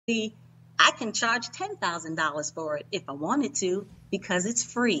I can charge $10,000 for it if I wanted to because it's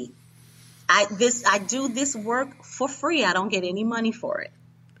free. I do this work for free. I don't get any money for it.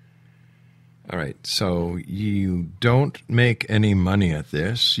 All right, so you don't make any money at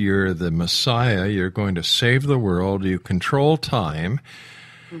this. You're the Messiah. You're going to save the world. You control time,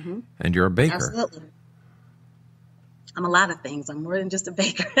 and you're a baker. Absolutely. I'm a lot of things. I'm more than just a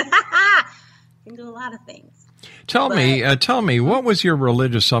baker. I can do a lot of things. Tell me, what was your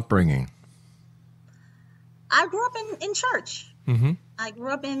religious upbringing? I grew up in church. Mm-hmm. I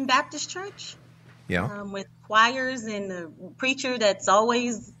grew up in Baptist church. Yeah. With choirs and a preacher that's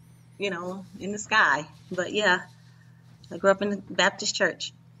always, in the sky. But yeah, I grew up in the Baptist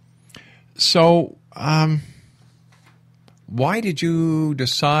church. So, why did you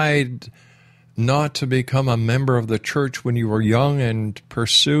decide not to become a member of the church when you were young and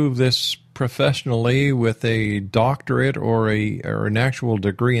pursue this professionally with a doctorate or an actual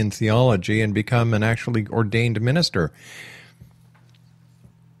degree in theology and become an actually ordained minister?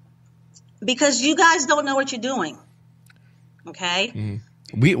 Because you guys don't know what you're doing. Okay? Mm-hmm.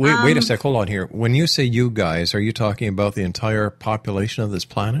 Wait a sec. Hold on here. When you say you guys, are you talking about the entire population of this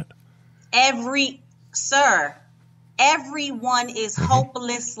planet? Everyone is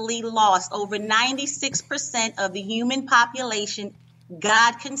hopelessly lost. Over 96% of the human population,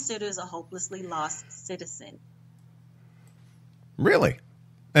 God considers a hopelessly lost citizen. Really?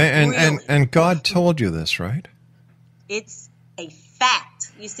 And God told you this, right? It's a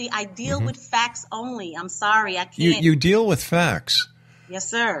fact. You see, I deal with facts only. I'm sorry, I can't. You deal with facts. Yes,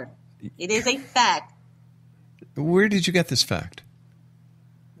 sir. It is a fact. Where did you get this fact?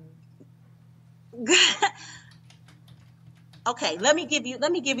 Okay, let me give you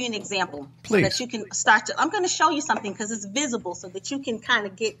an example. Please. So that you can start to. I'm going to show you something because it's visible, so that you can kind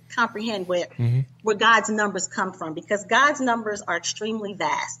of comprehend where God's numbers come from, because God's numbers are extremely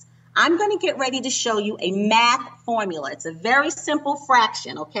vast. I'm going to get ready to show you a math formula. It's a very simple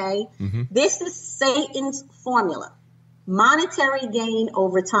fraction, okay? This is Satan's formula. Monetary gain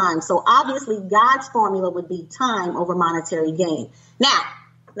over time. So obviously God's formula would be time over monetary gain. Now,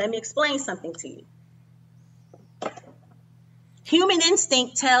 let me explain something to you. Human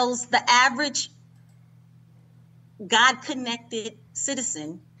instinct tells the average God-connected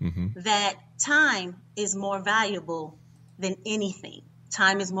citizen that time is more valuable than anything.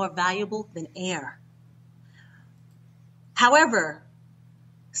 Time is more valuable than air. However,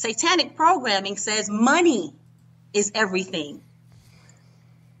 satanic programming says money is everything.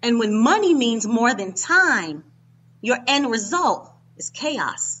 And when money means more than time, your end result is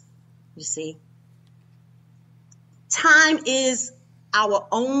chaos, you see. Time is our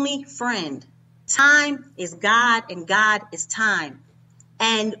only friend. Time is God, and God is time.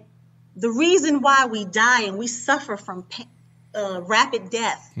 And the reason why we die and we suffer from rapid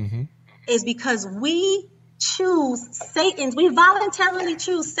death is because we voluntarily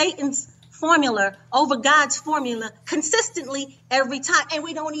choose Satan's formula over God's formula consistently every time, and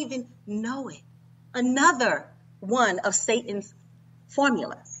we don't even know it. Another one of Satan's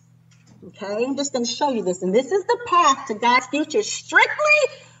formulas. Okay, I'm just going to show you this, and this is the path to God's future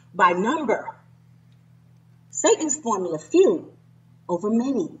strictly by number. Satan's formula, few over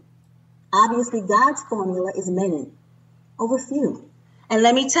many. Obviously, God's formula is many over few. And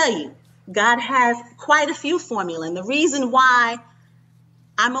let me tell you, God has quite a few formula, and the reason why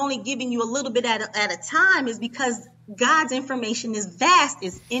I'm only giving you a little bit at a time is because God's information is vast,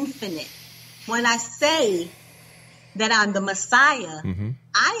 is infinite. When I say that I'm the Messiah,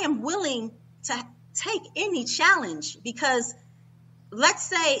 I am willing to take any challenge, because let's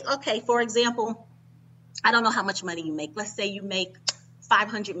say, okay, for example, I don't know how much money you make. Let's say you make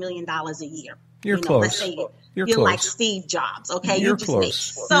 $500 million a year. You're close. Let's say you're close. like Steve Jobs, okay? You're you just close.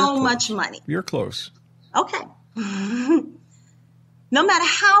 make so much money. You're close. Okay. No matter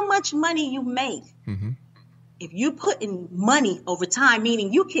how much money you make, if you put in money over time,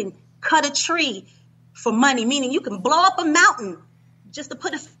 meaning you can cut a tree for money, meaning you can blow up a mountain just to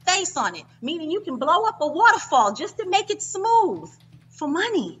put a face on it, meaning you can blow up a waterfall just to make it smooth for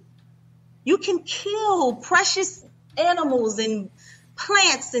money. You can kill precious animals and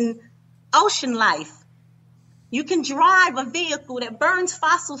plants and ocean life. You can drive a vehicle that burns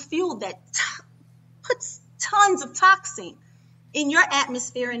fossil fuel that puts tons of toxin in your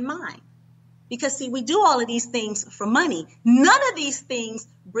atmosphere and mine. Because, see, we do all of these things for money. None of these things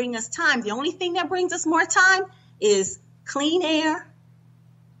bring us time. The only thing that brings us more time is clean air,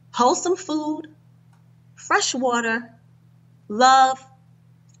 wholesome food, fresh water, love,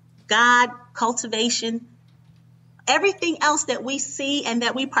 God, cultivation. Everything else that we see and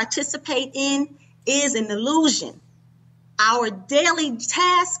that we participate in is an illusion. our daily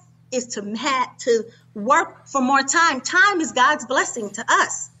task is to work for more time. Time is God's blessing to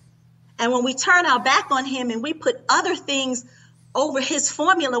us. And when we turn our back on him and we put other things over his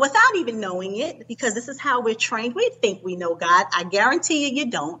formula without even knowing it, because this is how we're trained. We think we know God. I guarantee you,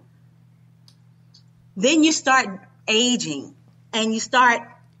 you don't. Then you start aging and you start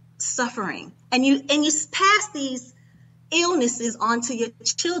suffering, and you pass these illnesses onto your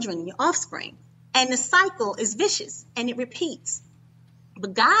children, your offspring. And the cycle is vicious and it repeats.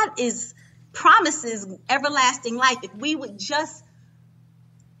 But God promises everlasting life if we would just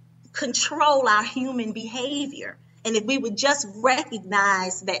control our human behavior, and if we would just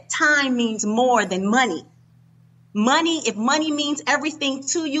recognize that time means more than money. If money means everything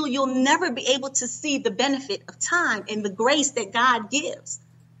to you, you'll never be able to see the benefit of time and the grace that God gives.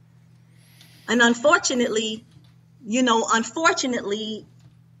 And unfortunately,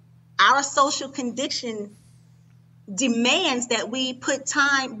 our social condition demands that we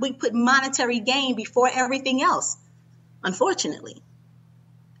put monetary gain before everything else, unfortunately.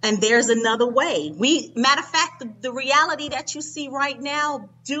 And there's another way. Matter of fact, the reality that you see right now,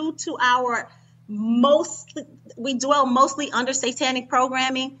 due to we dwell mostly under satanic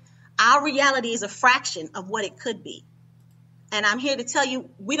programming, our reality is a fraction of what it could be. And I'm here to tell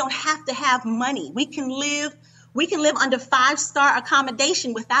you, we don't have to have money. We can live under 5-star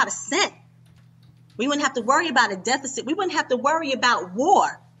accommodation without a cent. We wouldn't have to worry about a deficit. We wouldn't have to worry about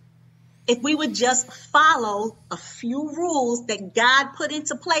war if we would just follow a few rules that God put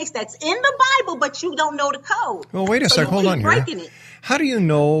into place that's in the Bible, but you don't know the code. Well, wait a sec. Hold on here. It. How do you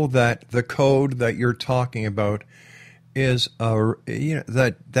know that the code that you're talking about is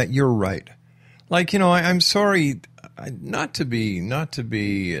that you're right? Like, I'm sorry not to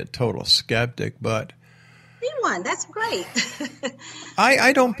be a total skeptic, but be one. That's great.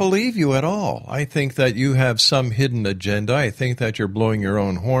 I don't believe you at all. I think that you have some hidden agenda. I think that you're blowing your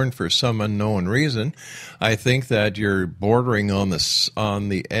own horn for some unknown reason. I think that you're bordering on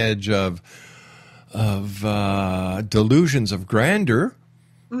the edge of delusions of grandeur.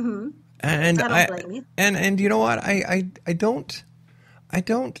 Mm-hmm. And I don't blame you. And you know what? I don't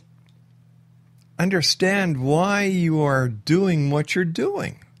understand why you are doing what you're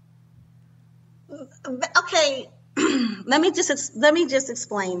doing. Okay, let me just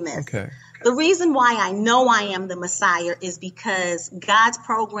explain this. Okay. The reason why I know I am the Messiah is because God's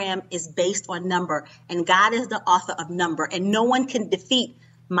program is based on number, and God is the author of number, and no one can defeat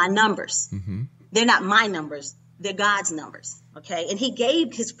my numbers. Mm-hmm. They're not my numbers. They're God's numbers. Okay. And he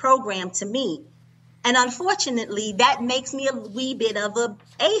gave his program to me. And unfortunately, that makes me a wee bit of a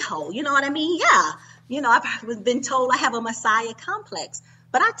a-hole. You know what I mean? Yeah. I've been told I have a Messiah complex,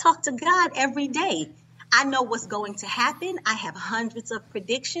 but I talk to God every day. I know what's going to happen. I have hundreds of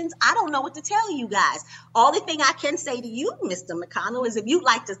predictions. I don't know what to tell you guys. Only thing I can say to you, Mr. McConnell, is if you'd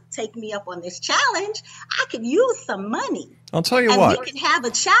like to take me up on this challenge, I could use some money. I'll tell you what. We can have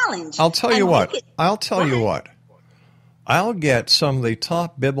a challenge. I'll tell you what. I'll get some of the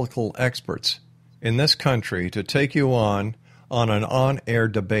top biblical experts in this country to take you on an on-air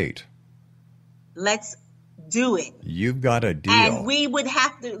debate. Let's do it. You've got a deal. And we would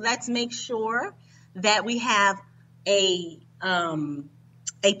have to, let's make sure that we have a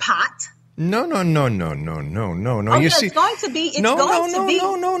pot. No. Oh, You see, it's going to be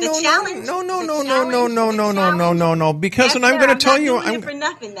the challenge. No. Because, and I'm going to tell you, I'm for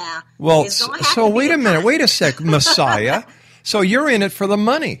nothing now. Well, so wait a minute, wait a sec, Messiah. So you're in it for the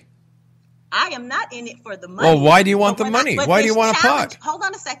money. I am not in it for the money. Well, why do you want the money? Why do you want a pot? Hold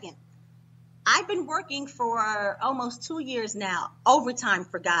on a second. I've been working for almost 2 years now, overtime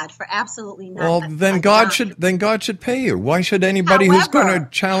for God, for absolutely nothing. Well, then God should pay you. Why should anybody who's going to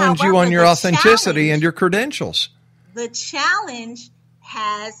challenge you on your authenticity and your credentials? The challenge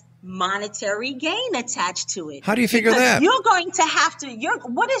has monetary gain attached to it. How do you figure that? You're going to have to.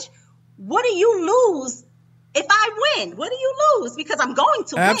 What do you lose if I win? What do you lose? Because I'm going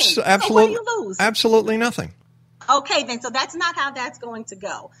to win. Absolutely. So what do you lose? Absolutely nothing. Okay, then. So that's not how that's going to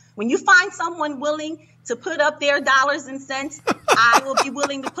go. When you find someone willing to put up their dollars and cents, I will be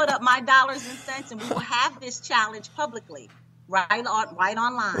willing to put up my dollars and cents, and we will have this challenge publicly, right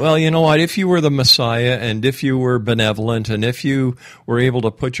online. Well, you know what? If you were the Messiah, and if you were benevolent, and if you were able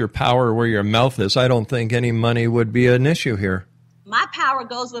to put your power where your mouth is, I don't think any money would be an issue here. My power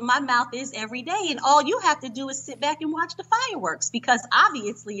goes where my mouth is every day, and all you have to do is sit back and watch the fireworks, because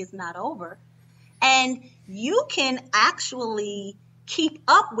obviously it's not over. And you can actually keep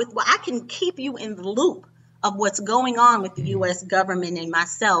up with I can keep you in the loop of what's going on with the U.S. government and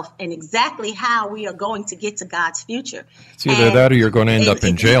myself and exactly how we are going to get to God's future. It's either that or you're going to end up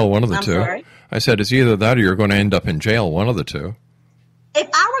in jail, one of the two. Sorry? I said it's either that or you're going to end up in jail, one of the two. If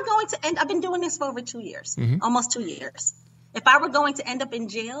I were going to I've been doing this for over 2 years, almost 2 years. If I were going to end up in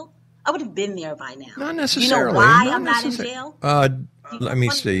jail, I would have been there by now. Not necessarily. You know why I'm not in jail? Let me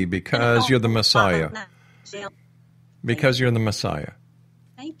see. Because you're the Messiah. Because you're the Messiah.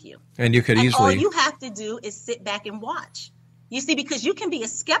 Thank you. And you could and easily... all you have to do is sit back and watch. You see, because you can be a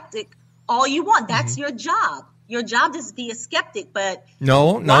skeptic all you want. That's your job. Your job is to be a skeptic, but...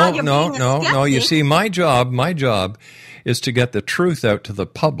 No. You see, my job is to get the truth out to the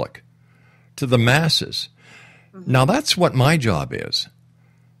public, to the masses. Now, that's what my job is.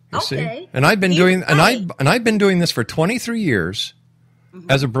 You see? And I've been I've been doing this for 23 years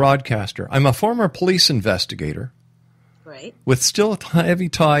as a broadcaster. I'm a former police investigator. Right. With still heavy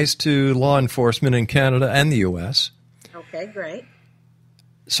ties to law enforcement in Canada and the U.S. Okay, great.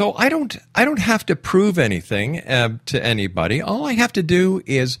 So I don't have to prove anything to anybody. All I have to do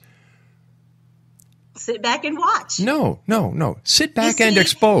is sit back and watch. No. Sit back and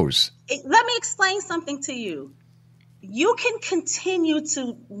expose. Let me explain something to you. You can continue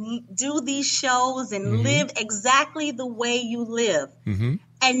to do these shows and live exactly the way you live,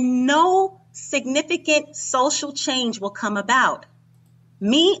 and no significant social change will come about.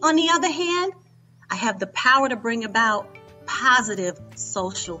 Me, on the other hand, I have the power to bring about positive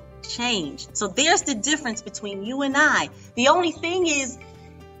social change. So there's the difference between you and I. The only thing is,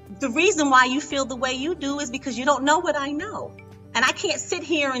 the reason why you feel the way you do is because you don't know what I know. And I can't sit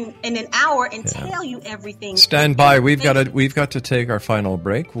here in an hour and tell you everything. Stand by. We've got to take our final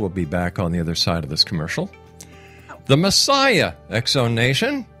break. We'll be back on the other side of this commercial. The Messiah, X-Zone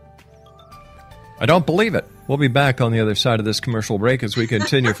Nation. I don't believe it. We'll be back on the other side of this commercial break as we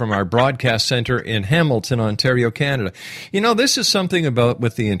continue from our broadcast center in Hamilton, Ontario, Canada. You know, this is something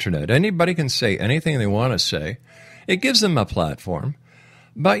with the internet. Anybody can say anything they want to say. It gives them a platform.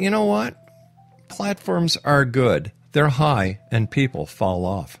 But you know what? Platforms are good. They're high, and people fall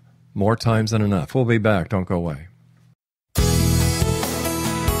off. More times than enough. We'll be back. Don't go away.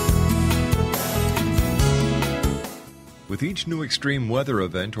 With each new extreme weather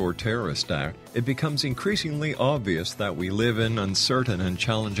event or terrorist act, it becomes increasingly obvious that we live in uncertain and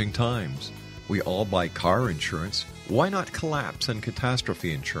challenging times. We all buy car insurance. Why not collapse and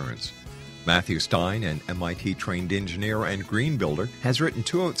catastrophe insurance? Matthew Stein, an MIT-trained engineer and green builder, has written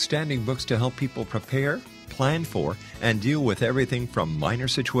 2 outstanding books to help people prepare, plan for, and deal with everything from minor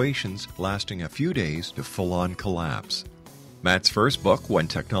situations lasting a few days to full-on collapse. Matt's first book, When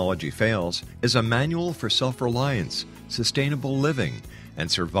Technology Fails, is a manual for self-reliance, sustainable living, and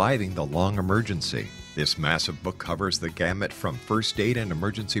surviving the long emergency. This massive book covers the gamut from first aid and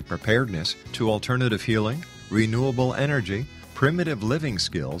emergency preparedness to alternative healing, renewable energy, primitive living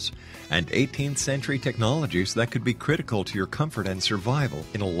skills, and 18th century technologies that could be critical to your comfort and survival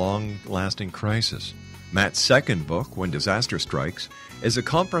in a long-lasting crisis. Matt's second book, When Disaster Strikes, is a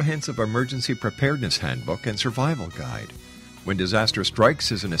comprehensive emergency preparedness handbook and survival guide. When Disaster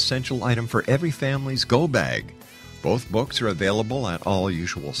Strikes is an essential item for every family's go bag. Both books are available at all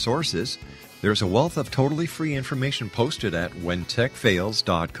usual sources. There's a wealth of totally free information posted at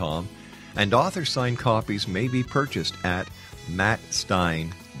whentechfails.com, and author-signed copies may be purchased at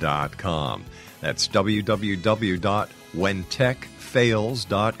mattstein.com. That's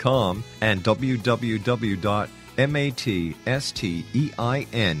www.whentechfails.com and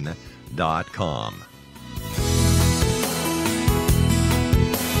www.mattstein.com.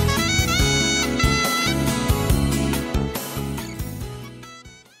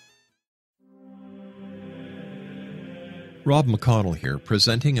 Rob McConnell here,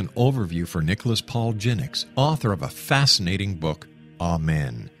 presenting an overview for Nicholas Paul Jennings, author of a fascinating book,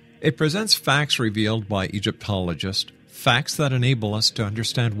 Amen. It presents facts revealed by Egyptologists, facts that enable us to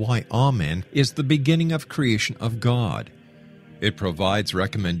understand why Amen is the beginning of creation of God. It provides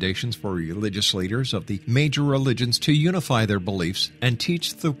recommendations for religious leaders of the major religions to unify their beliefs and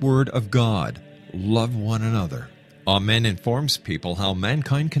teach the Word of God. Love one another. Amen informs people how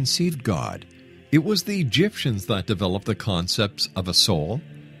mankind conceived God. It was the Egyptians that developed the concepts of a soul,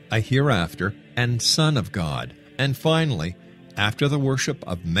 a hereafter, and Son of God. And finally, after the worship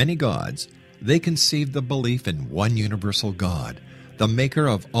of many gods, they conceived the belief in one universal God, the maker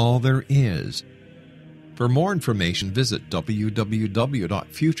of all there is. For more information, visit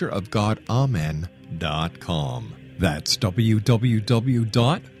www.futureofgodamen.com. That's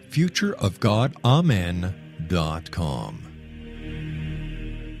www.futureofgodamen.com.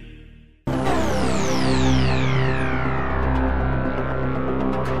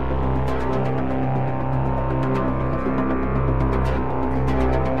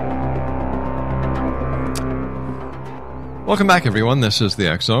 Welcome back, everyone. This is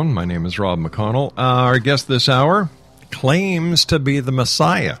the X Zone. My name is Rob McConnell. Our guest this hour claims to be the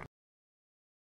Messiah.